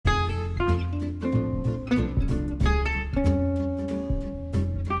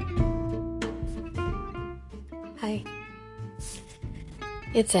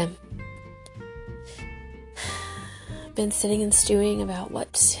It's been sitting and stewing about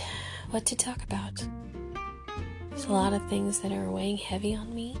what to talk about. There's a lot of things that are weighing heavy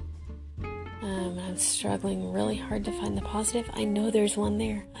on me. I'm struggling really hard to find the positive. I know there's one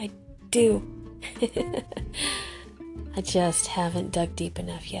there. I do. I just haven't dug deep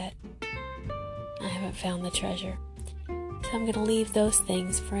enough yet. I haven't found the treasure. So I'm going to leave those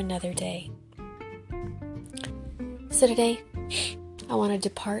things for another day. So today, I want to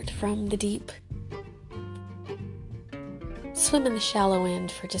depart from the deep, swim in the shallow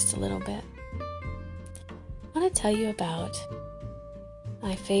end for just a little bit. I want to tell you about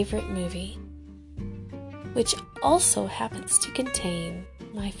my favorite movie, which also happens to contain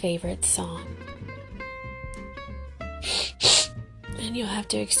my favorite song. And you'll have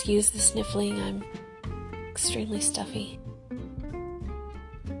to excuse the sniffling, I'm extremely stuffy.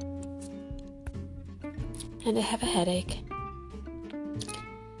 And I have a headache.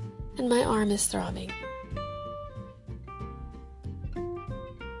 And my arm is throbbing.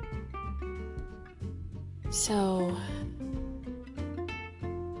 So,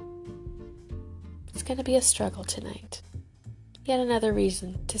 it's going to be a struggle tonight. Yet another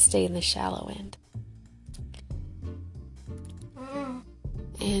reason to stay in the shallow end.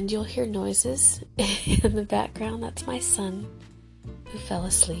 And you'll hear noises in the background. That's my son who fell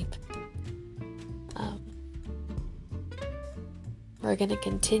asleep. We're going to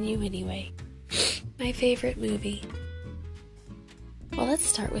continue anyway. My favorite movie. Well, let's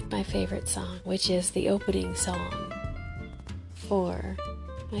start with my favorite song, which is the opening song for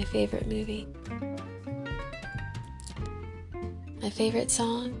my favorite movie. My favorite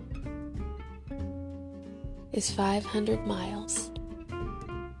song is 500 Miles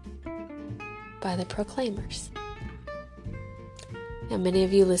by the Proclaimers. Now, many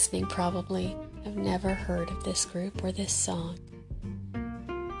of you listening probably have never heard of this group or this song.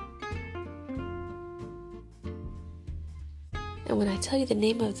 And when I tell you the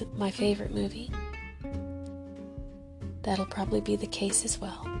name of my favorite movie, that'll probably be the case as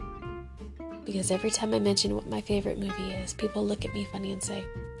well. Because every time I mention what my favorite movie is, people look at me funny and say,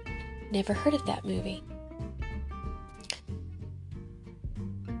 "Never heard of that movie."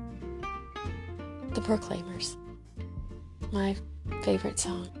 The Proclaimers. My favorite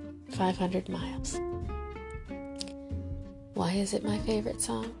song, 500 Miles. Why is it my favorite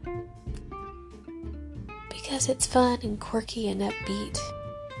song? Because it's fun and quirky and upbeat.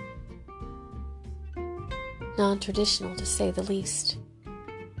 Non-traditional, to say the least.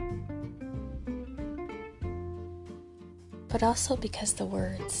 But also because the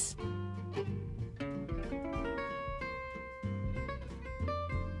words.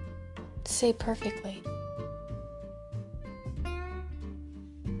 Say perfectly.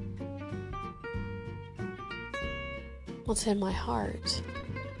 What's in my heart.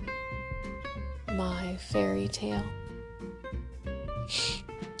 My fairy tale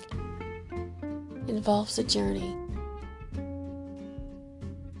involves a journey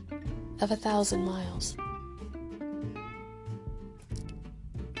of 1,000 miles.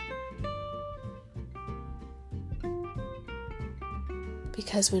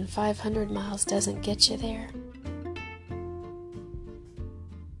 Because when 500 miles doesn't get you there,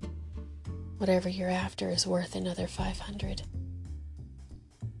 whatever you're after is worth another 500.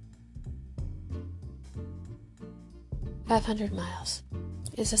 500 Miles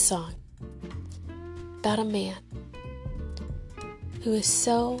is a song about a man who is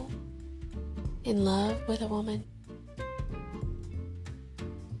so in love with a woman.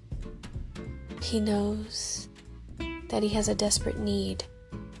 He knows that he has a desperate need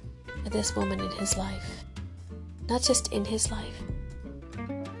for this woman in his life. Not just in his life,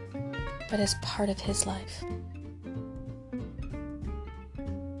 but as part of his life.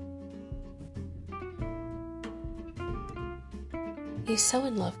 He's so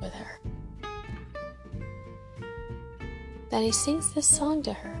in love with her that he sings this song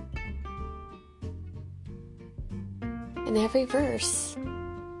to her. And every verse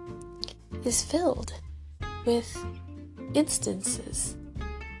is filled with instances.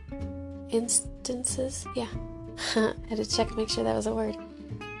 Yeah. I had to check and make sure that was a word.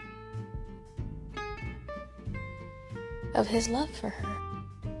 Of his love for her.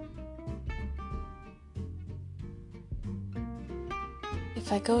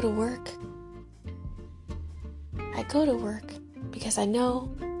 If I go to work because I know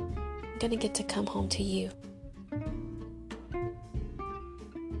I'm going to get to come home to you.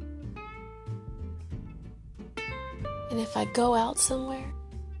 And if I go out somewhere,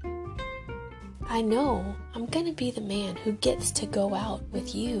 I know I'm going to be the man who gets to go out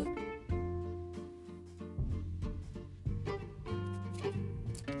with you.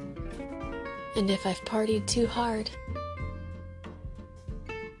 And if I've partied too hard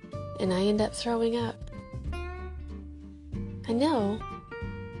and I end up throwing up, I know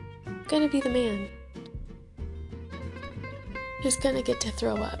I'm gonna be the man who's gonna get to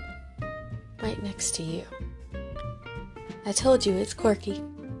throw up right next to you. I told you it's quirky.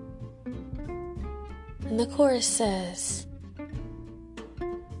 And the chorus says,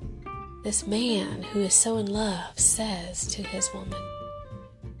 this man who is so in love says to his woman,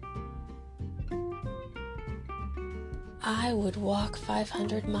 I would walk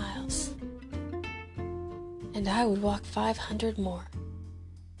 500 miles, and I would walk 500 more,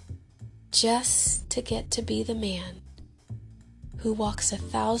 just to get to be the man who walks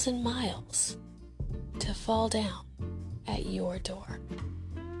 1,000 miles to fall down at your door.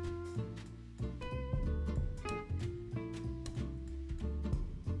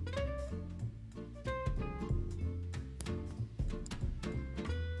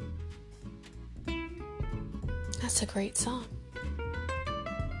 That's a great song.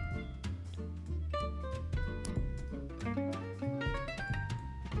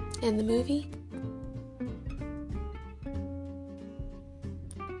 And the movie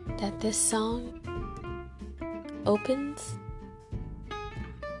that this song opens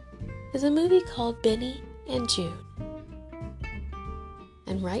is a movie called Benny and Joon.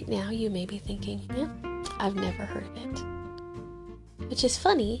 And right now you may be thinking, I've never heard of it. Which is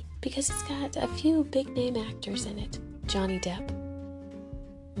funny because it's got a few big name actors in it. Johnny Depp,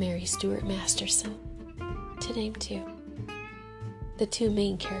 Mary Stuart Masterson, to name two. The two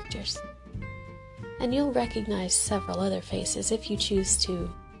main characters. And you'll recognize several other faces if you choose to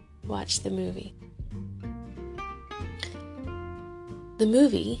watch the movie. The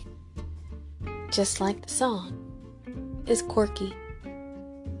movie, just like the song, is quirky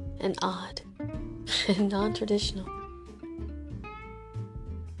and odd and non-traditional.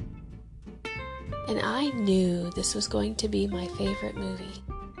 And I knew this was going to be my favorite movie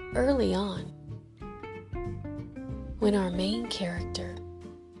early on when our main character,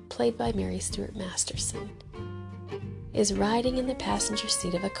 played by Mary Stuart Masterson, is riding in the passenger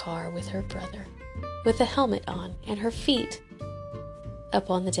seat of a car with her brother, with a helmet on and her feet up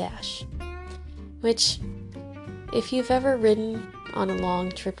on the dash. Which, if you've ever ridden on a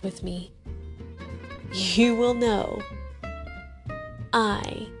long trip with me, you will know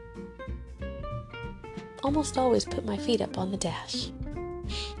I almost always put my feet up on the dash.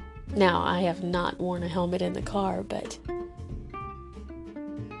 Now, I have not worn a helmet in the car, but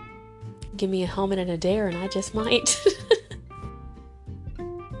give me a helmet and a dare and I just might.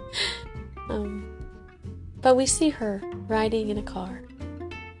 But we see her riding in a car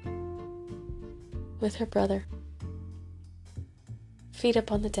with her brother, feet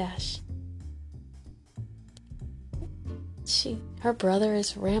up on the dash. Her brother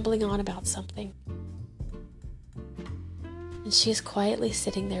is rambling on about something. And she is quietly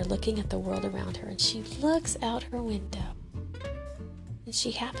sitting there looking at the world around her, and she looks out her window. And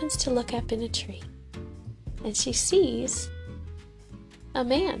she happens to look up in a tree. And she sees a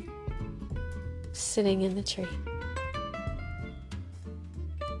man sitting in the tree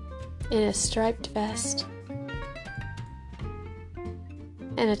in a striped vest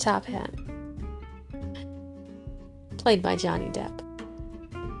and a top hat, played by Johnny Depp.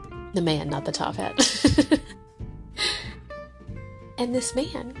 The man, not the top hat. And this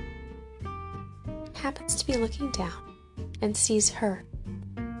man happens to be looking down and sees her,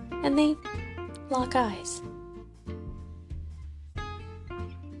 and they lock eyes.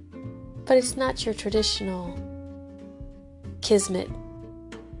 But it's not your traditional kismet,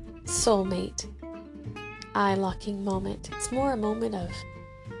 soulmate, eye-locking moment. It's more a moment of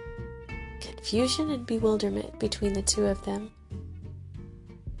confusion and bewilderment between the two of them.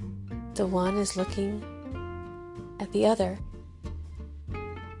 The one is looking at the other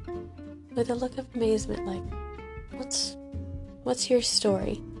with a look of amazement, like, what's your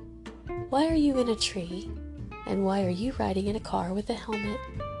story? Why are you in a tree? And why are you riding in a car with a helmet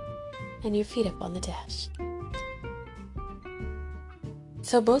and your feet up on the dash?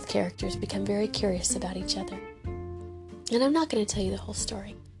 So both characters become very curious about each other. And I'm not going to tell you the whole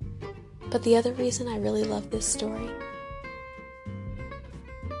story. But the other reason I really love this story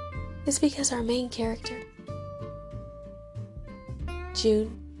is because our main character,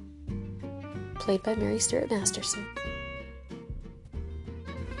 Joon, played by Mary Stuart Masterson,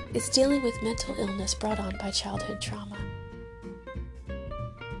 is dealing with mental illness brought on by childhood trauma.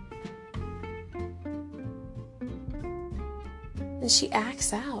 And she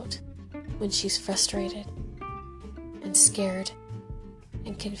acts out when she's frustrated and scared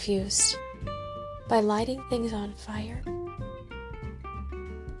and confused by lighting things on fire,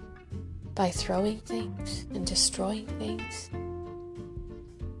 by throwing things and destroying things.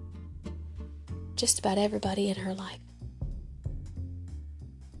 Just about everybody in her life.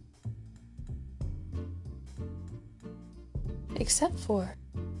 Except for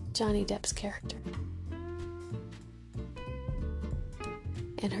Johnny Depp's character.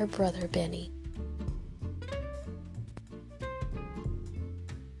 And her brother, Benny.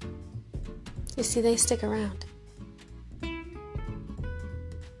 You see, they stick around.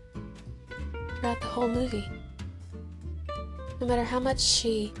 Throughout the whole movie. No matter how much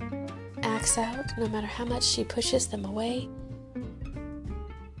she acts out, no matter how much she pushes them away,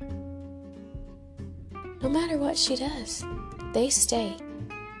 no matter what she does, they stay.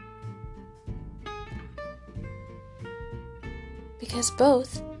 Because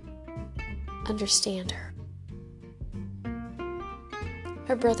both understand her.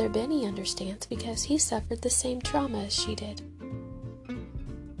 Her brother Benny understands because he suffered the same trauma as she did.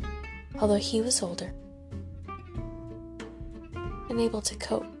 Although he was older and able to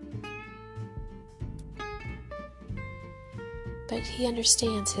cope. But he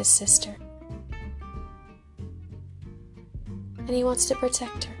understands his sister. And he wants to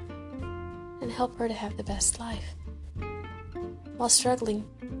protect her and help her to have the best life, while struggling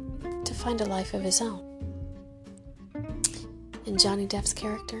to find a life of his own. And Johnny Depp's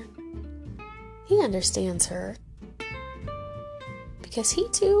character, he understands her because he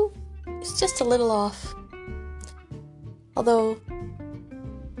too is just a little off. Although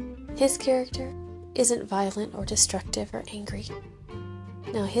his character isn't violent or destructive or angry.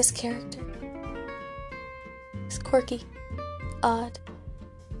 No, his character is quirky, odd,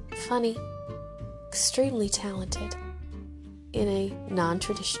 funny, extremely talented in a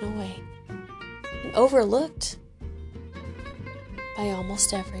non-traditional way, and overlooked by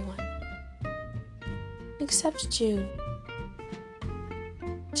almost everyone, except June.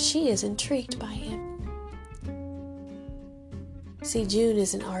 She is intrigued by him. See, June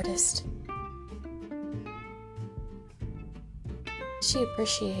is an artist. She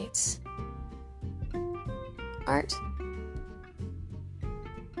appreciates art,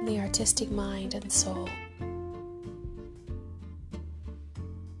 the artistic mind and soul.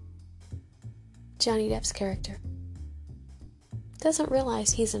 Johnny Depp's character doesn't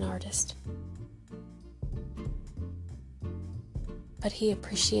realize he's an artist, but he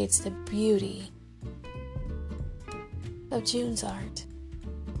appreciates the beauty of June's art,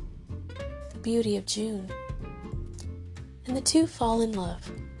 the beauty of June, and the two fall in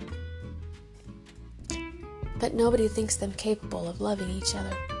love. But nobody thinks them capable of loving each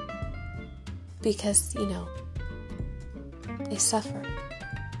other because, they suffer.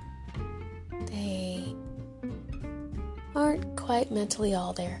 They aren't quite mentally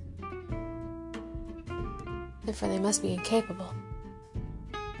all there. Therefore, they must be incapable.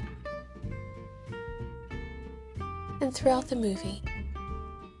 And throughout the movie,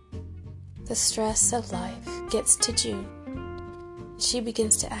 the stress of life gets to June. She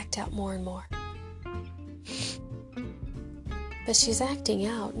begins to act out more and more. But she's acting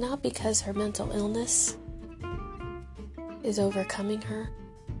out not because her mental illness is overcoming her,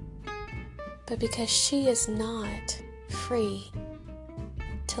 but because she is not free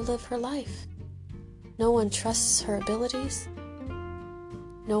to live her life. No one trusts her abilities.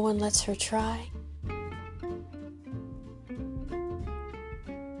 No one lets her try.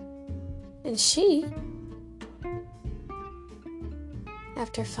 And she,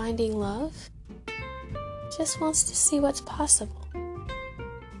 after finding love, just wants to see what's possible.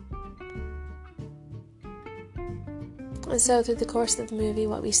 And so through the course of the movie,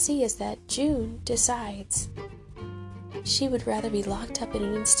 what we see is that June decides she would rather be locked up in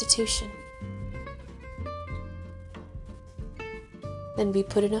an institution than be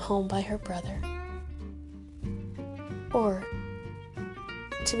put in a home by her brother, or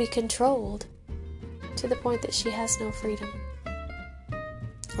to be controlled to the point that she has no freedom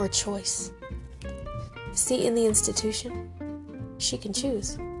or choice. See, in the institution, she can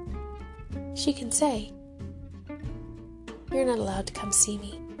choose. She can say, "You're not allowed to come see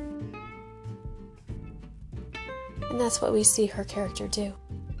me." And that's what we see her character do.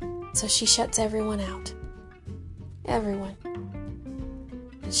 So she shuts everyone out. Everyone.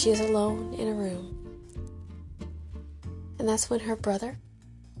 And she is alone in a room. And that's when her brother,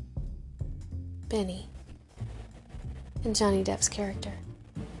 Benny, and Johnny Depp's character,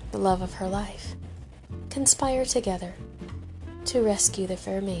 the love of her life, conspire together to rescue the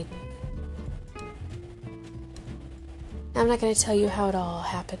fair maiden. Now, I'm not going to tell you how it all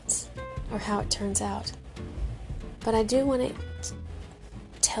happens or how it turns out, but I do want to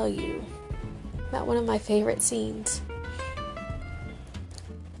tell you about one of my favorite scenes.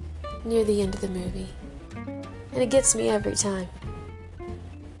 near the end of the movie, and it gets me every time.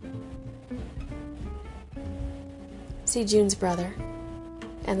 See June's brother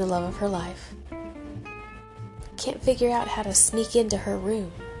and the love of her life can't figure out how to sneak into her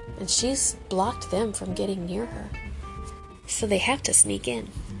room, and she's blocked them from getting near her. So they have to sneak in.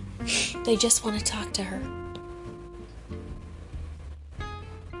 They just want to talk to her.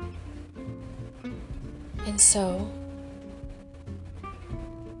 And so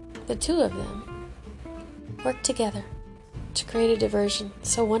the two of them work together to create a diversion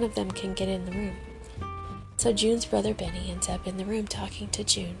so one of them can get in the room. So June's brother Benny ends up in the room talking to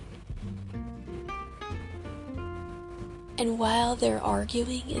June. And while they're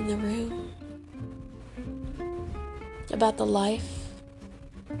arguing in the room about the life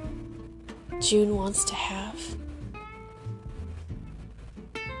June wants to have,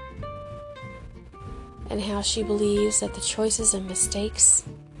 and how she believes that the choices and mistakes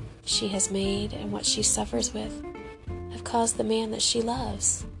she has made and what she suffers with have caused the man that she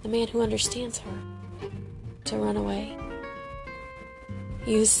loves, the man who understands her, to run away.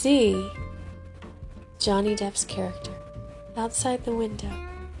 You see Johnny Depp's character outside the window.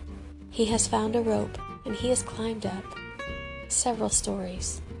 He has found a rope and he has climbed up several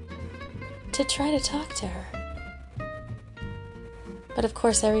stories to try to talk to her. But of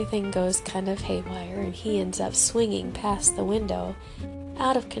course everything goes kind of haywire and he ends up swinging past the window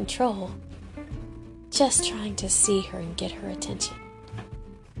out of control, just trying to see her and get her attention.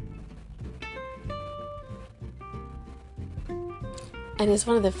 And it's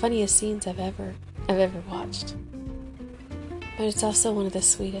one of the funniest scenes I've ever watched. But it's also one of the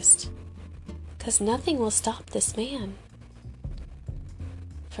sweetest, because nothing will stop this man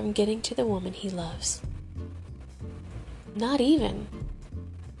from getting to the woman he loves. Not even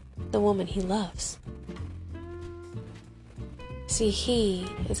the woman he loves. See, he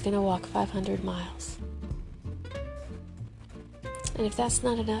is going to walk 500 miles. And if that's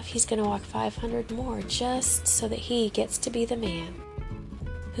not enough, he's going to walk 500 more just so that he gets to be the man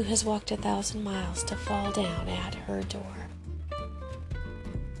who has walked 1,000 miles to fall down at her door.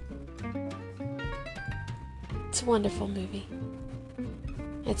 It's a wonderful movie.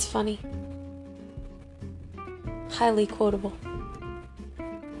 It's funny. Highly quotable.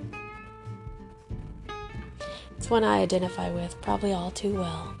 It's one I identify with probably all too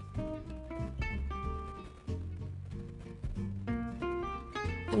well.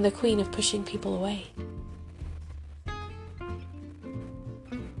 I'm the queen of pushing people away.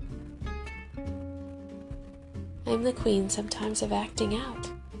 I'm the queen sometimes of acting out.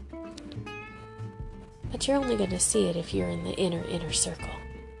 But you're only going to see it if you're in the inner circle.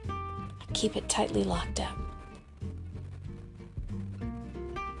 I keep it tightly locked up.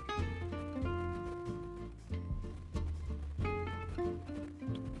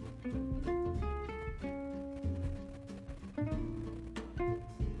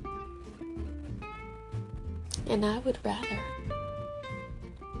 And I would rather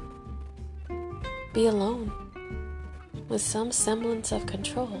be alone with some semblance of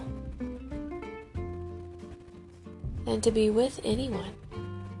control than to be with anyone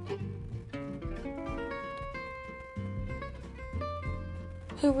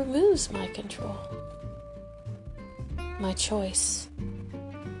who removes my control, my choice,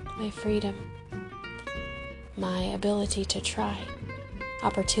 my freedom, my ability to try,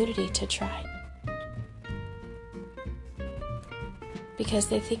 opportunity to try. Because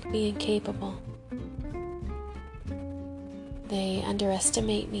they think me incapable. They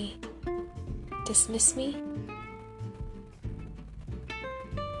underestimate me, dismiss me.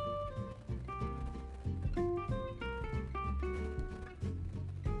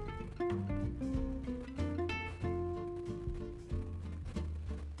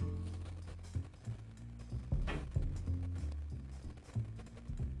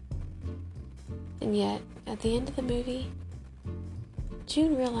 And yet, at the end of the movie,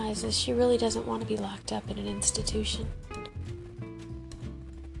 June realizes she really doesn't want to be locked up in an institution.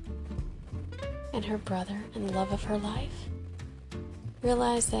 And her brother and the love of her life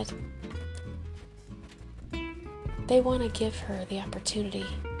realize that they want to give her the opportunity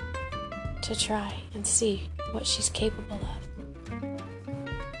to try and see what she's capable of.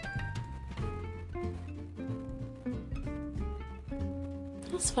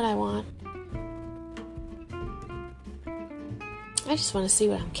 That's what I want. I just want to see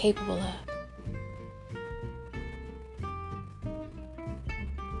what I'm capable of.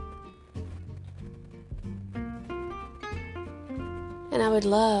 And I would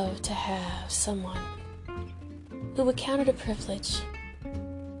love to have someone who would count it a privilege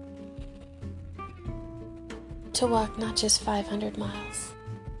to walk not just 500 miles,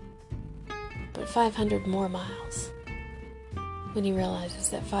 500 more miles when he realizes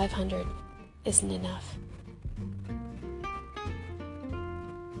that 500 isn't enough.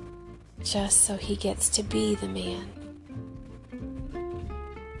 Just so he gets to be the man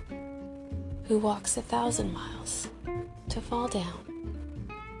who walks 1,000 miles to fall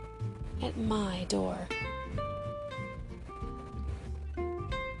down at my door.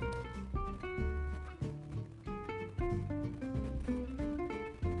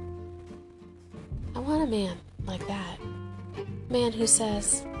 I want a man like that. A man who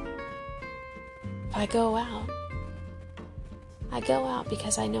says, if I go out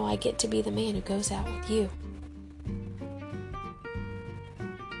because I know I get to be the man who goes out with you.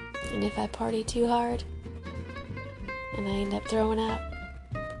 And if I party too hard and I end up throwing up,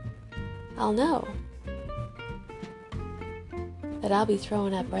 I'll know that I'll be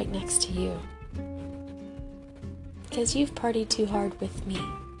throwing up right next to you. Because you've partied too hard with me.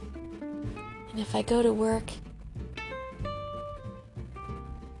 And if I go to work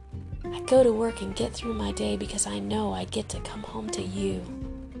and get through my day because I know I get to come home to you.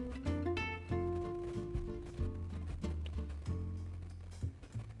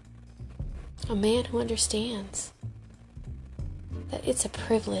 A man who understands that it's a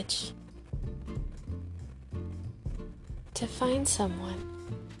privilege to find someone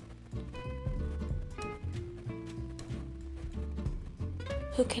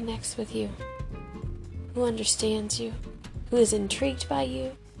who connects with you, who understands you, who is intrigued by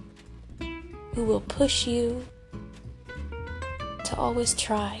you, who will push you to always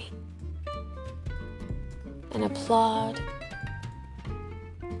try and applaud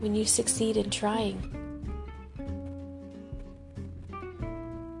when you succeed in trying.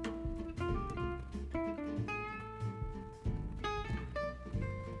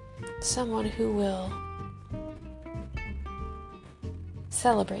 Someone who will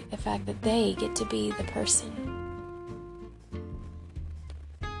celebrate the fact that they get to be the person,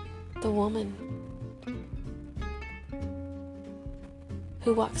 the woman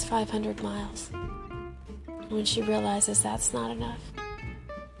who walks 500 miles. And when she realizes that's not enough,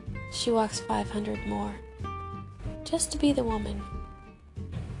 she walks 500 more just to be the woman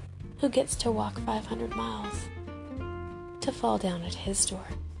who gets to walk 500 miles to fall down at his door.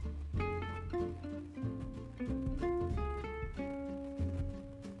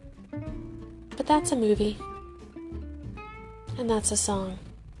 But that's a movie, and that's a song.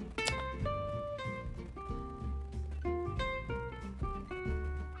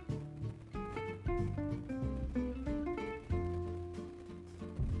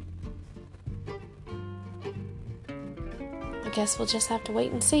 I guess we'll just have to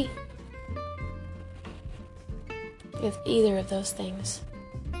wait and see if either of those things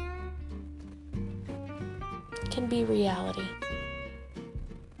can be reality.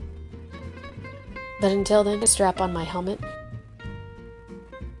 But until then, strap on my helmet,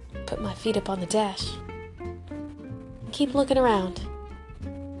 put my feet up on the dash, and keep looking around.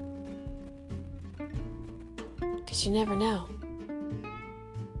 'Cause you never know.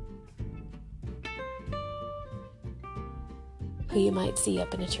 Who you might see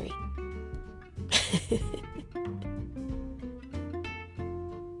up in a tree.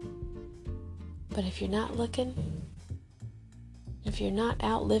 But if you're not looking, if you're not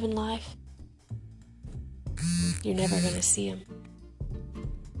out living life, you're never going to see them.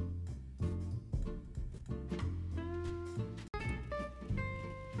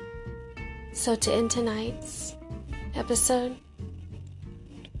 So to end tonight's episode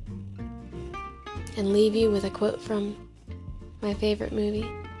and leave you with a quote from my favorite movie,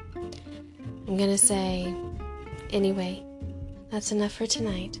 I'm going to say, anyway, that's enough for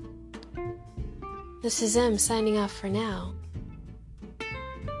tonight. This is Em signing off for now,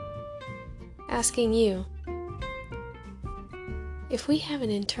 asking you if we have an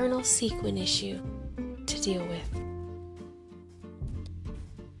internal sequin issue to deal with.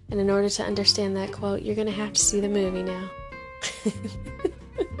 And in order to understand that quote, you're going to have to see the movie now.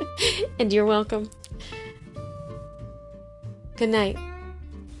 And you're welcome. Good night.